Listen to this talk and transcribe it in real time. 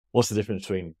what's the difference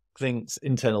between links,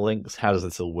 internal links? How does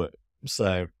this all work?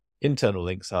 So internal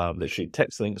links are literally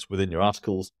text links within your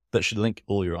articles that should link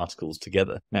all your articles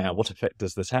together. Now, what effect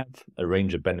does this have? A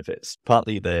range of benefits.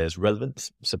 Partly there's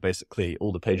relevance. So basically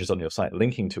all the pages on your site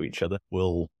linking to each other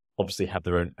will obviously have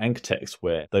their own anchor text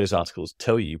where those articles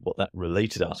tell you what that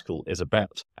related article is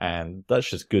about. And that's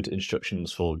just good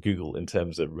instructions for Google in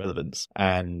terms of relevance.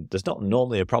 And there's not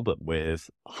normally a problem with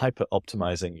hyper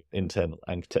optimizing internal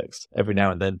anchor text. Every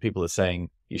now and then people are saying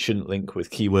you shouldn't link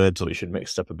with keywords or you should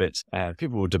mix it up a bit. And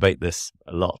people will debate this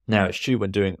a lot. Now, it's true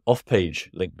when doing off-page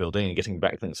link building and getting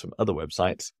backlinks from other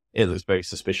websites, it looks very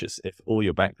suspicious if all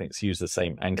your backlinks use the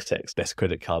same anchor text, best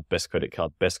credit card, best credit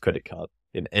card, best credit card,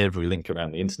 in every link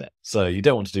around the internet. So you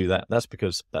don't want to do that. That's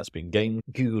because that's been gained.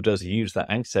 Google does use that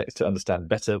anchor text to understand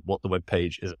better what the web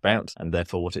page is about and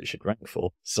therefore what it should rank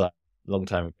for. So a long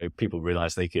time ago, people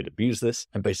realized they could abuse this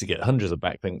and basically get hundreds of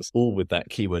backlinks, all with that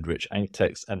keyword-rich anchor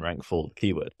text and rank for the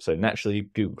keyword. So naturally,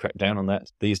 Google cracked down on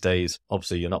that. These days,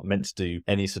 obviously, you're not meant to do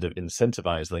any sort of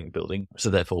incentivized link building. So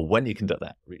therefore, when you conduct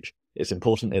that outreach, it's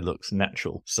important it looks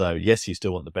natural. So yes, you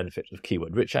still want the benefit of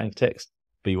keyword-rich anchor text,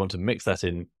 but you want to mix that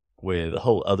in with a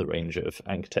whole other range of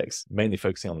anchor text, mainly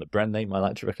focusing on the brand name I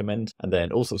like to recommend, and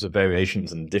then all sorts of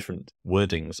variations and different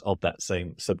wordings of that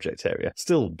same subject area,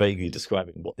 still vaguely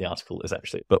describing what the article is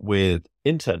actually. But with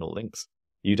internal links,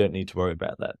 you don't need to worry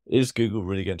about that. Is Google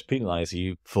really going to penalize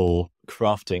you for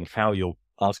crafting how your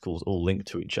articles all link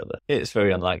to each other? It's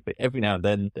very unlikely. Every now and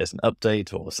then there's an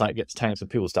update or the site gets tagged and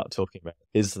people start talking about,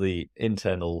 is the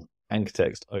internal anchor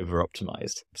text over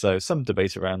optimized? So some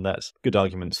debate around that, good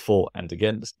arguments for and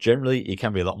against. Generally, you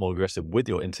can be a lot more aggressive with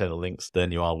your internal links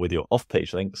than you are with your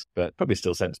off-page links, but probably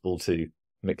still sensible to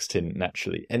mix it in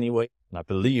naturally anyway. And I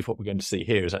believe what we're going to see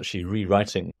here is actually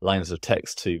rewriting lines of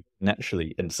text to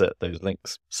naturally insert those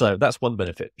links. So that's one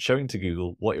benefit, showing to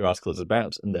Google what your article is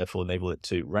about and therefore enable it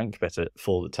to rank better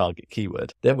for the target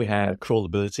keyword. Then we have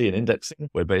crawlability and indexing,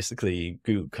 where basically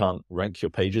Google can't rank your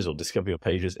pages or discover your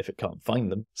pages if it can't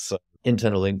find them. So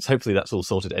internal links, hopefully that's all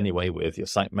sorted anyway with your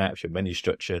sitemaps, your menu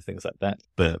structure, things like that.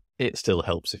 But it still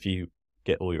helps if you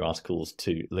get all your articles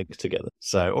to link together.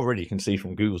 So already you can see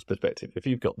from Google's perspective, if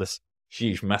you've got this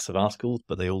huge mass of articles,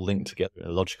 but they all link together in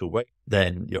a logical way,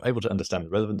 then you're able to understand the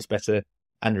relevance better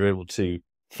and you're able to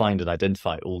find and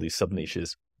identify all these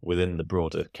sub-niches within the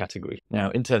broader category.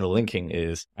 Now, internal linking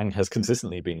is and has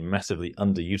consistently been massively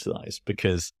underutilized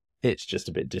because it's just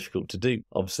a bit difficult to do.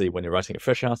 Obviously, when you're writing a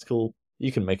fresh article,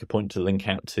 you can make a point to link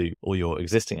out to all your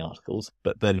existing articles.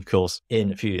 But then, of course,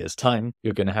 in a few years' time,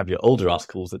 you're going to have your older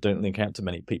articles that don't link out to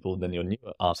many people, and then your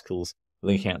newer articles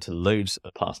linking out to loads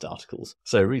of past articles.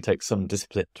 So it really takes some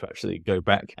discipline to actually go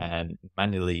back and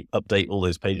manually update all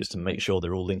those pages to make sure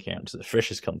they're all linking out to the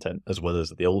freshest content as well as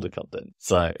the older content.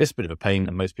 So it's a bit of a pain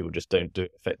and most people just don't do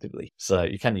it effectively. So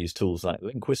you can use tools like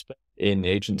Link Whisper. In the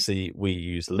agency, we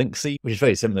use Linksy, which is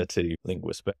very similar to Link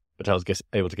Whisper, but I was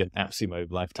able to get an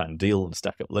AppSumo lifetime deal and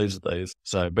stack up loads of those.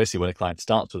 So basically when a client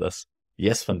starts with us,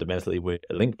 yes, fundamentally, we're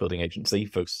a link building agency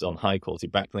focused on high quality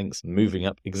backlinks, moving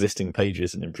up existing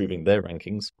pages and improving their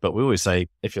rankings. But we always say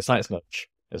if your site's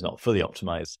not fully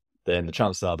optimized, then the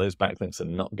chances are those backlinks are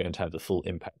not going to have the full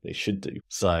impact they should do.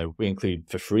 So we include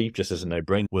for free, just as a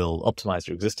no-brainer, we'll optimize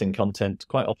your existing content,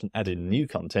 quite often add in new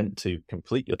content to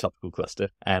complete your topical cluster.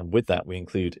 And with that, we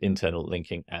include internal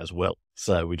linking as well.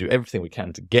 So we do everything we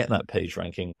can to get that page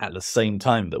ranking at the same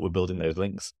time that we're building those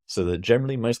links, so that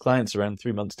generally most clients around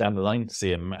 3 months down the line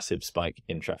see a massive spike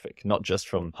in traffic, not just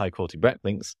from high quality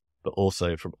backlinks, but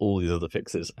also from all the other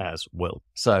fixes as well.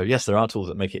 So yes, there are tools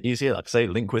that make it easier. Like I say,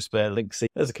 Link Whisper, Linksy,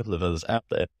 there's a couple of others out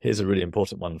there. Here's a really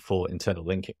important one for internal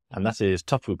linking, and that is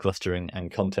topical clustering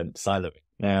and content siloing.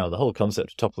 Now, the whole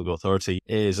concept of topical authority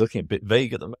is looking a bit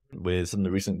vague at the moment with some of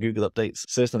the recent Google updates.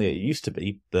 Certainly it used to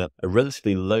be that a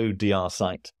relatively low DR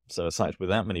site, so a site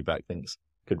without many backlinks,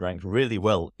 could rank really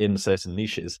well in certain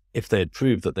niches if they had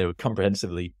proved that they were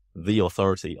comprehensively the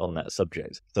authority on that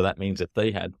subject. So that means if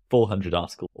they had 400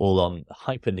 articles all on a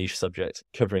hyper niche subject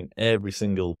covering every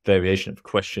single variation of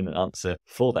question and answer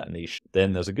for that niche,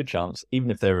 then there's a good chance, even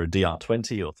if they were a DR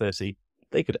 20 or 30,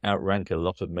 they could outrank a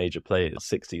lot of major players,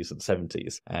 60s and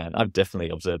 70s. And I've definitely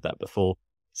observed that before.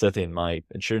 Certainly in my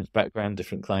insurance background,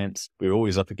 different clients, we were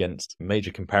always up against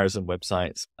major comparison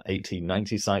websites, 80,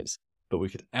 90 sites, but we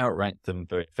could outrank them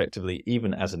very effectively,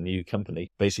 even as a new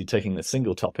company, basically taking a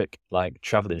single topic like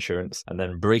travel insurance and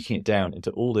then breaking it down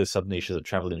into all those sub-niches of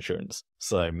travel insurance.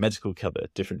 So medical cover,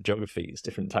 different geographies,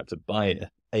 different types of buyer,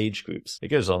 age groups. It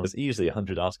goes on. There's easily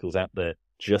 100 articles out there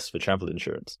just for travel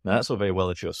insurance. Now, that's all very well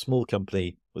if you're a small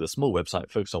company with a small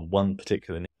website focused on one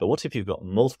particular niche. But what if you've got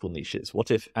multiple niches? What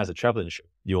if, as a travel insurer,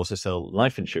 you also sell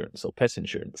life insurance or pet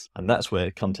insurance? And that's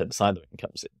where content siloing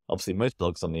comes in. Obviously, most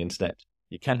blogs on the internet,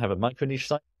 you can have a micro niche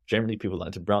site. Generally, people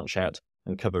like to branch out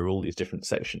and cover all these different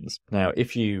sections. Now,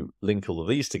 if you link all of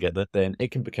these together, then it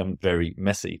can become very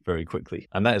messy very quickly.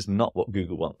 And that is not what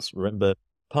Google wants. Remember,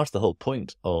 part of the whole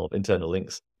point of internal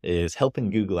links is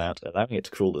helping Google out, allowing it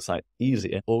to crawl the site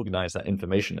easier, organize that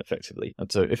information effectively.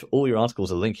 And so if all your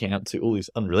articles are linking out to all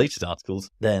these unrelated articles,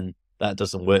 then that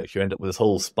doesn't work. You end up with this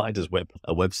whole spider's web,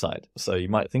 a website. So you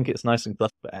might think it's nice and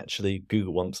cluttered, but actually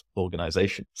Google wants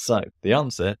organization. So the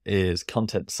answer is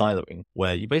content siloing,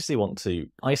 where you basically want to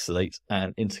isolate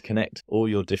and interconnect all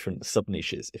your different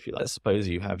sub-niches, if you like. Let's suppose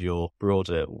you have your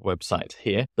broader website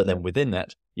here, but then within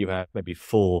that, you have maybe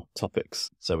 4 topics.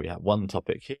 So we have one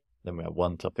topic here, then we have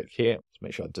one topic here. Let's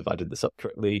make sure I've divided this up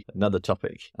correctly. Another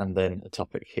topic, and then a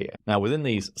topic here. Now, within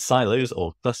these silos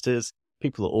or clusters,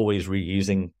 people are always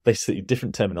reusing basically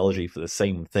different terminology for the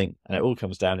same thing. And it all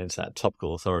comes down into that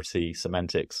topical authority,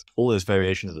 semantics, all those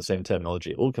variations of the same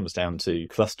terminology. It all comes down to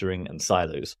clustering and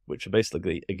silos, which are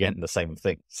basically, again, the same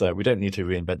thing. So we don't need to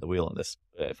reinvent the wheel on this.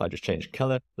 If I just change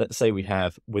color, let's say we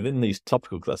have within these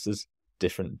topical clusters,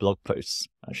 different blog posts.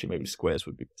 Actually, maybe squares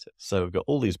would be better. So we've got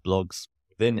all these blogs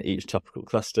within each topical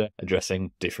cluster addressing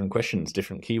different questions,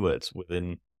 different keywords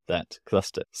within that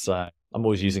cluster. So I'm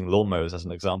always using lawnmowers as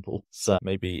an example. So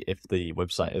maybe if the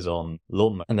website is on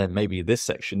lawnmower, and then maybe this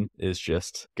section is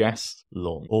just gas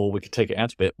lawn, or we could take it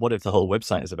out a bit. What if the whole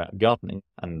website is about gardening,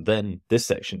 and then this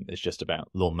section is just about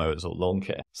lawnmowers or lawn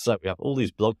care? So we have all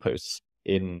these blog posts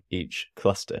in each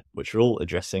cluster, which are all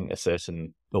addressing a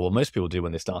certain, well, what most people do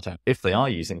when they start out, if they are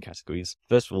using categories,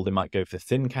 first of all, they might go for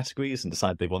thin categories and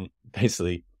decide they want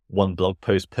basically one blog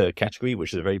post per category,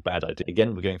 which is a very bad idea.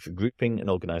 Again, we're going for grouping and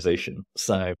organization.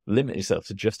 So limit yourself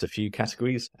to just a few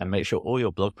categories and make sure all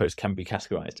your blog posts can be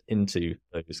categorized into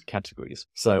those categories.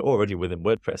 So already within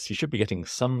WordPress, you should be getting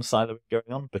some siloing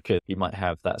going on, because you might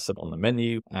have that sub on the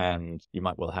menu and you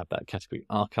might well have that category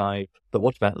archive. But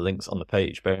what about links on the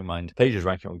page? Bear in mind, page is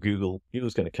ranking on Google.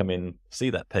 Google's going to come in, see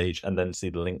that page, and then see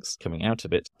the links coming out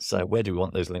of it. So where do we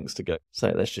want those links to go?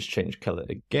 So let's just change color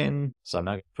again. So I'm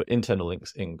now going to put internal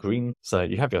links in green. So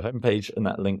you have your home page and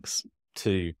that links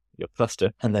to your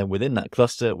cluster. And then within that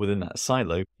cluster, within that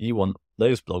silo, you want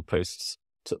those blog posts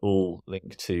to all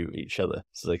link to each other.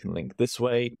 So they can link this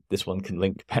way, this one can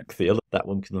link back to the other, that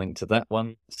one can link to that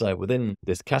one. So within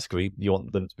this category, you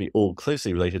want them to be all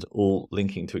closely related, all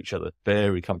linking to each other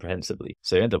very comprehensively.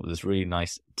 So you end up with this really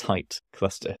nice tight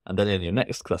cluster. And then in your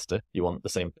next cluster, you want the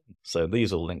same thing. So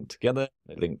these all link together,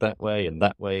 they link that way and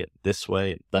that way, and this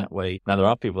way and that way. Now there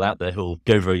are people out there who will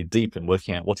go very deep in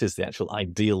working out what is the actual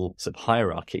ideal sort of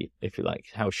hierarchy, if you like.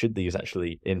 How should these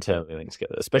actually internally link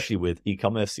together? Especially with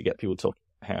e-commerce, you get people talking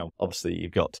how obviously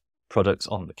you've got products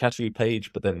on the category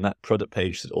page, but then that product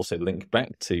page should also link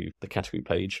back to the category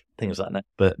page, things like that.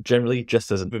 But generally,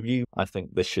 just as an overview, I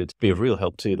think this should be of real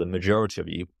help to the majority of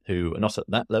you who are not at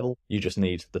that level. You just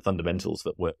need the fundamentals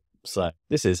that work. So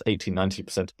this is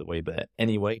 80-90% of the way there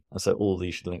anyway, and so all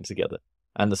these should link together.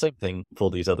 And the same thing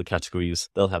for these other categories.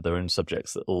 They'll have their own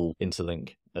subjects that all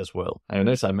interlink as well. And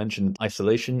notice I mentioned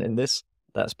isolation in this.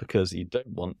 That's because you don't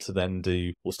want to then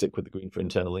we'll stick with the green for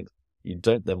internal links. You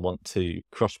don't then want to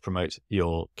cross-promote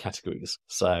your categories.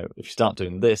 So if you start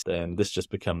doing this, then this just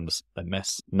becomes a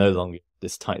mess, no longer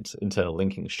this tight internal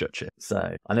linking structure.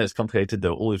 So I know it's complicated.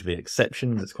 There will always be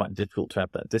exceptions. It's quite difficult to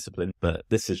have that discipline, but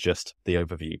this is just the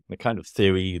overview, the kind of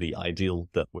theory, the ideal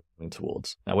that we're going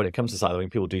towards. Now, when it comes to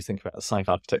siloing, people do think about the site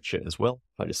architecture as well.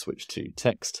 If I just switch to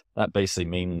text, that basically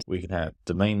means we can have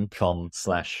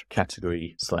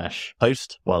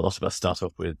domain.com/category/post. While a lot of us start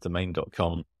off with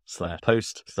domain.com/post.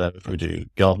 So if we do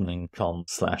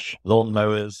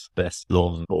gardening.com/lawnmowers, best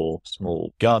lawn for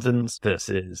small gardens,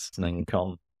 versus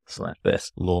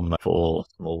gardening.com/best lawn for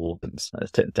small gardens.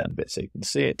 Let's take it down a bit so you can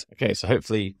see it. Okay, so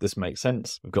hopefully this makes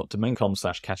sense. We've got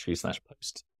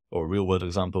domain.com/category/post. Or a real world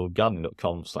example,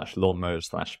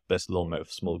 gardening.com/lawnmowers/best lawnmower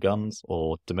for small gardens,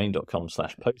 or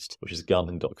domain.com/post, which is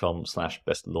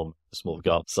gardening.com/best lawnmower for small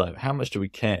gardens. So how much do we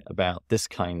care about this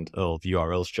kind of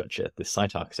URL structure, this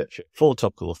site architecture, for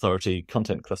topical authority,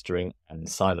 content clustering, and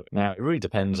siloing? Now, it really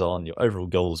depends on your overall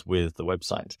goals with the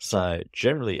website. So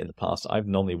generally in the past, I've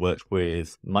normally worked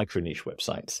with micro niche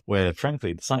websites where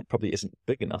frankly, the site probably isn't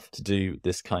big enough to do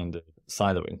this kind of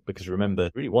siloing, because remember,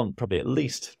 you really want probably at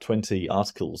least 20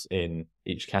 articles in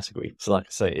each category. So like I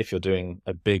say, if you're doing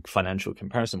a big financial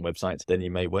comparison website, then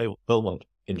you may well want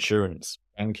insurance,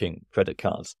 banking, credit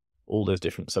cards, all those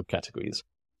different subcategories.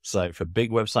 So for a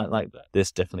big website like that,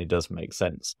 this definitely does make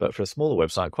sense. But for a smaller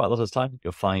website, quite a lot of the time,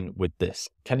 you're fine with this.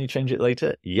 Can you change it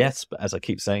later? Yes, but as I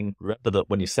keep saying, remember that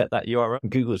when you set that URL,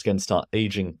 Google is going to start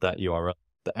aging that URL.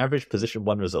 The average position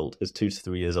 1 result is 2 to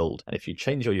 3 years old. And if you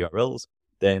change your URLs,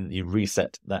 then you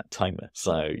reset that timer.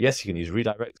 So yes, you can use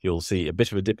redirect. You'll see a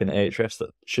bit of a dip in Ahrefs that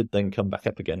should then come back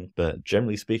up again. But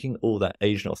generally speaking, all that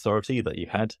agent authority that you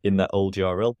had in that old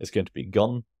URL is going to be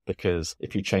gone, because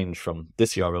if you change from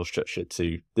this URL structure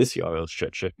to this URL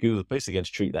structure, Google is basically going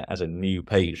to treat that as a new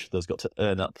page that's got to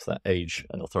earn up that age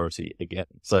and authority again.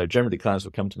 So generally clients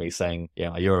will come to me saying,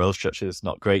 yeah, my URL structure is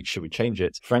not great, should we change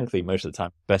it? Frankly, most of the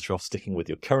time, better off sticking with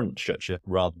your current structure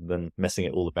rather than messing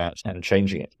it all about and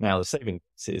changing it. Now, the saving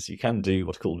is you can do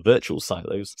what's called virtual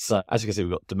silos. So as you can see,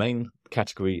 we've got domain,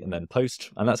 category, and then post.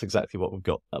 And that's exactly what we've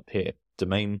got up here.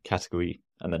 Domain, category,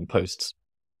 and then posts.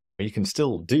 You can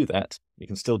still do that. You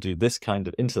can still do this kind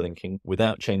of interlinking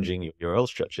without changing your URL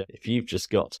structure. If you've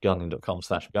just got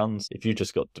gardening.com/guns, if you've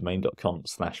just got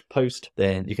domain.com/post,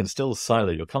 then you can still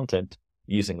silo your content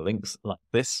using links like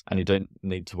this, and you don't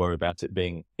need to worry about it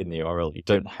being in the URL. You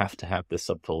don't have to have this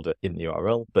subfolder in the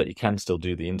URL, but you can still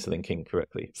do the interlinking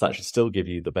correctly. So that should still give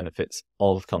you the benefits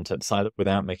of content silo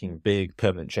without making big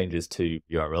permanent changes to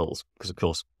URLs, because of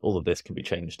course, all of this can be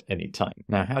changed anytime.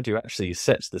 Now, how do you actually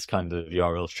set this kind of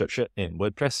URL structure in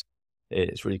WordPress?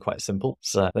 It's really quite simple.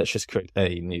 So let's just create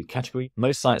a new category.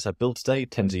 Most sites I build today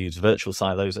tend to use virtual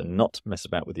silos and not mess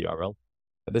about with the URL.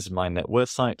 This is my net worth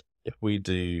site. If we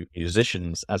do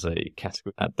musicians as a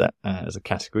category, add that as a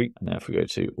category. And now if we go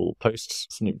to all posts,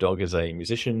 Snoop Dogg is a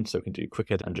musician, so we can do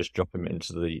quicker and just drop him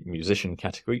into the musician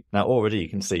category. Now already you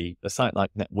can see a site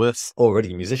like net worth,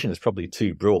 already musician is probably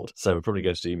too broad. So we're probably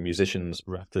going to do musicians,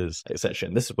 rappers, etc.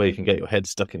 And this is where you can get your head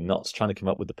stuck in knots trying to come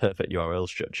up with the perfect URL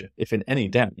structure. If in any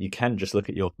doubt, you can just look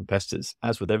at your competitors.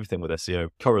 As with everything with SEO,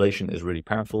 correlation is really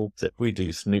powerful. So if we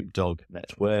do Snoop Dogg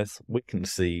net worth, we can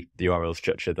see the URL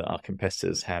structure that our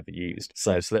competitors have used.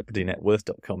 So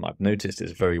celebritynetworth.com, I've noticed,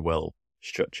 is very well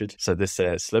structured. So this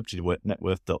says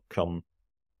celebritynetworth.com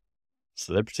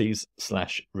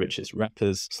celebrities/richest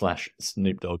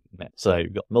rappers/Snoop Dogg net. So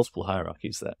you've got multiple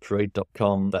hierarchies there.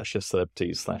 Parade.com, that's just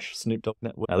celebrities/Snoop Dogg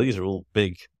network. Now these are all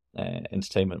big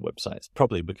entertainment websites,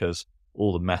 probably because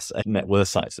all the mass net worth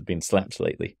sites have been slapped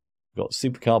lately. We've got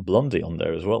Supercar Blondie on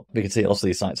there as well. We can see also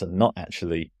these sites are not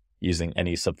actually using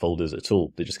any subfolders at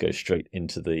all. They just go straight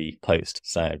into the post.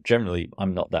 So generally,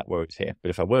 I'm not that worried here.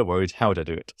 But if I were worried, how would I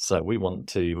do it? So we want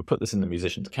to put this in the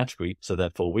musicians category. So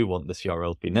therefore, we want this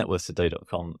URL to be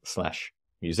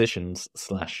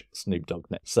networthtoday.com/musicians/Snoop Dogg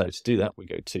net. So to do that, we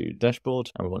go to dashboard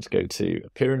and we want to go to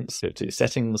appearance, go to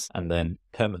settings, and then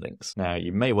permalinks. Now,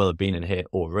 you may well have been in here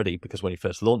already because when you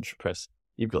first launch WordPress,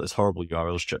 you've got this horrible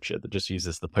URL structure that just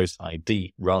uses the post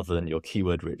ID rather than your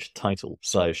keyword-rich title.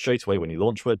 So straight away when you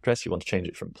launch WordPress, you want to change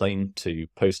it from plain to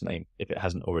post name if it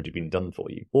hasn't already been done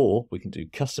for you. Or we can do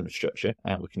custom structure,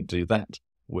 and we can do that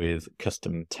with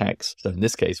custom tags. So in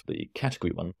this case, the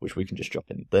category one, which we can just drop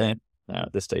in there. Now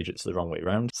at this stage, it's the wrong way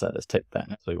around. So let's take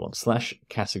that. So we want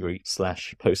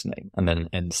 /category/post name and then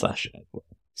end/. So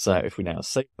if we now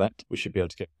save that, we should be able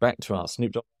to go back to our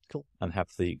Snoop Dogg article and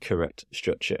have the correct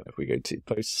structure. If we go to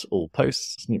posts, all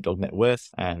posts, Snoop Dogg net worth,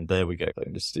 and there we go. So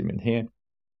just zoom in here.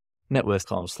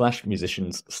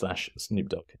 networth.com/musicians/Snoop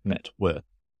Dogg net worth.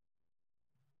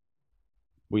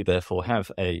 We therefore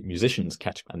have a musicians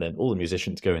category, and then all the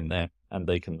musicians go in there and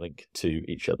they can link to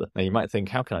each other. Now you might think,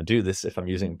 how can I do this if I'm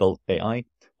using bulk AI?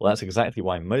 Well, that's exactly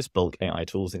why most bulk AI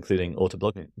tools, including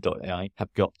autoblogging.ai,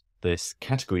 have got this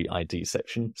category ID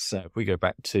section. So if we go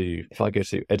back to, if I go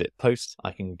to edit post,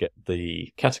 I can get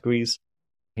the categories,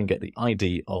 I can get the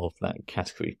ID of that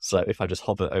category. So if I just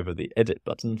hover over the edit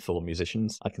button for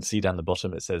musicians, I can see down the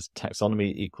bottom it says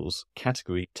taxonomy equals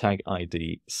category tag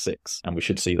ID 6. And we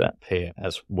should see that here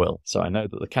as well. So I know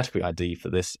that the category ID for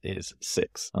this is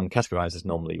 6. Uncategorized is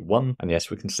normally 1. And yes,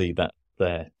 we can see that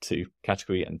there too.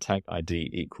 Category and tag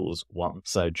ID equals 1.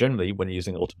 So generally when you're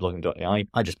using autoblogging.ai,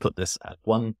 I just put this at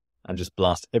 1 and just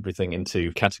blast everything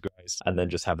into categorize and then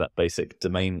just have that basic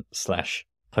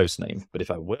domain/post name. But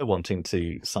if I were wanting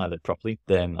to silo it properly,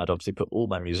 then I'd obviously put all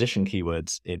my musician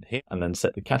keywords in here and then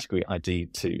set the category ID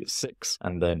to 6.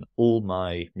 And then all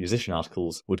my musician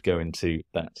articles would go into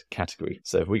that category.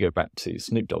 So if we go back to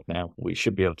Snoop Dogg now, we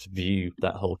should be able to view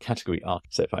that whole category arc.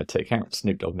 So if I take out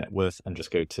Snoop Dogg net worth and just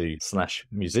go to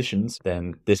 /musicians,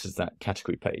 then this is that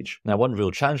category page. Now, one real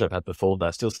challenge I've had before that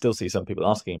I still see some people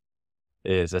asking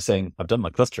is they're saying, I've done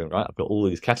my clustering, right? I've got all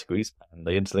these categories and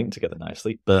they interlink together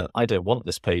nicely, but I don't want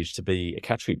this page to be a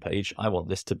category page. I want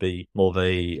this to be more of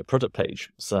a product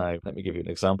page. So let me give you an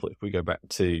example. If we go back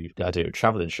to the idea of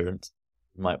travel insurance,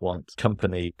 You might want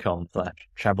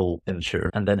company.com/travel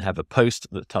insurance, and then have a post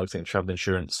that's targeting travel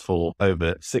insurance for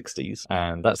over 60s.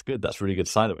 And that's good. That's really good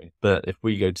siloing. But if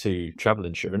we go to travel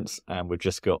insurance and we've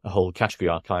just got a whole category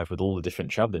archive with all the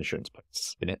different travel insurance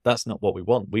posts in it, that's not what we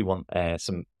want. We want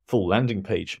some full landing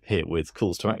page here with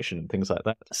calls to action and things like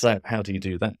that. So how do you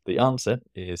do that? The answer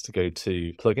is to go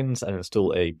to plugins and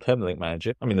install a permalink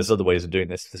manager. I mean, there's other ways of doing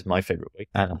this. This is my favorite way,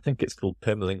 and I think it's called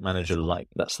Permalink Manager Lite.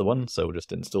 That's the one. So we'll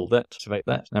just install that, activate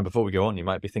that. Now, before we go on, you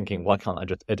might be thinking, why can't I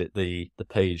just edit the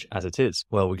page as it is?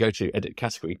 Well, we go to edit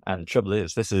category, and the trouble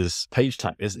is, this is page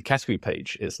type. It's the category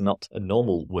page. It's not a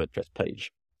normal WordPress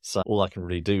page. So all I can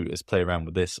really do is play around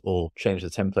with this or change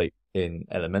the template in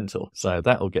Elementor. So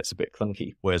that all gets a bit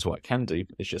clunky. Whereas what I can do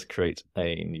is just create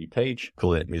a new page,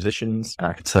 call it musicians.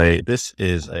 I could say this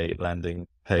is a landing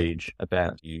page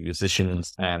about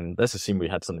musicians. And let's assume we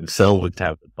had something to sell. We'd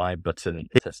have the buy button,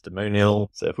 testimonial.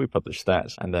 So if we publish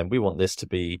that, and then we want this to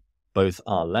be both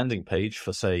our landing page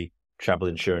for, say, travel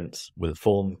insurance with a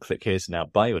form, click here to now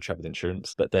buy your travel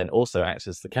insurance, but then also acts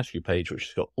as the category page, which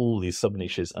has got all these sub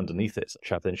niches underneath it,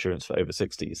 travel insurance for over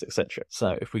 60s, etc.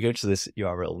 So if we go to this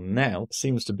URL now, it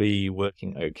seems to be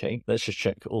working okay. Let's just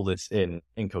check all this in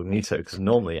incognito, because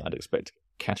normally I'd expect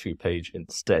category page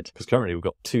instead, because currently we've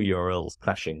got two URLs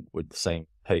clashing with the same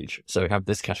page. So we have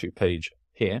this category page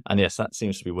here, and yes, that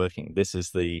seems to be working. This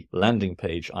is the landing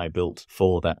page I built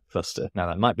for that cluster. Now,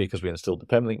 that might be because we installed the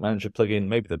Permalink Manager plugin.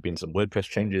 Maybe there have been some WordPress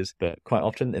changes, but quite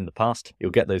often in the past,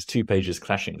 you'll get those two pages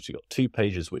clashing. So you've got two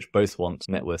pages which both want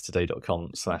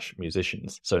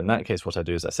networthtoday.com/musicians. So in that case, what I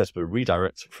do is I set up a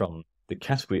redirect from the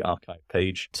category archive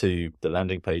page to the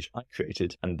landing page I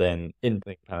created, and then in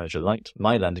Link Manager Lite,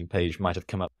 my landing page might have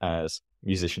come up as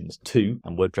musicians 2,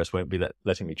 and WordPress won't be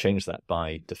letting me change that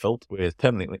by default. With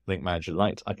Permalink Link Manager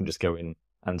Lite, I can just go in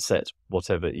and set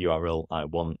whatever URL I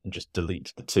want and just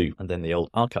delete the 2, and then the old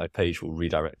archive page will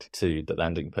redirect to the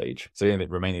landing page. So the only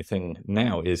remaining thing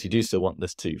now is you do still want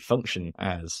this to function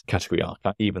as category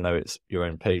archive, even though it's your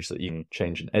own page that you can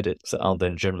change and edit. So I'll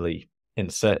then generally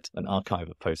insert an archive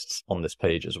of posts on this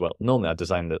page as well. Normally I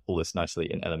design all this nicely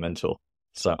in Elementor,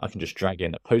 so I can just drag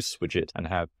in a posts widget and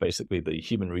have basically the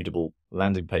human readable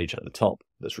landing page at the top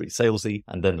that's really salesy,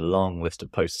 and then a long list of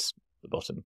posts at the bottom.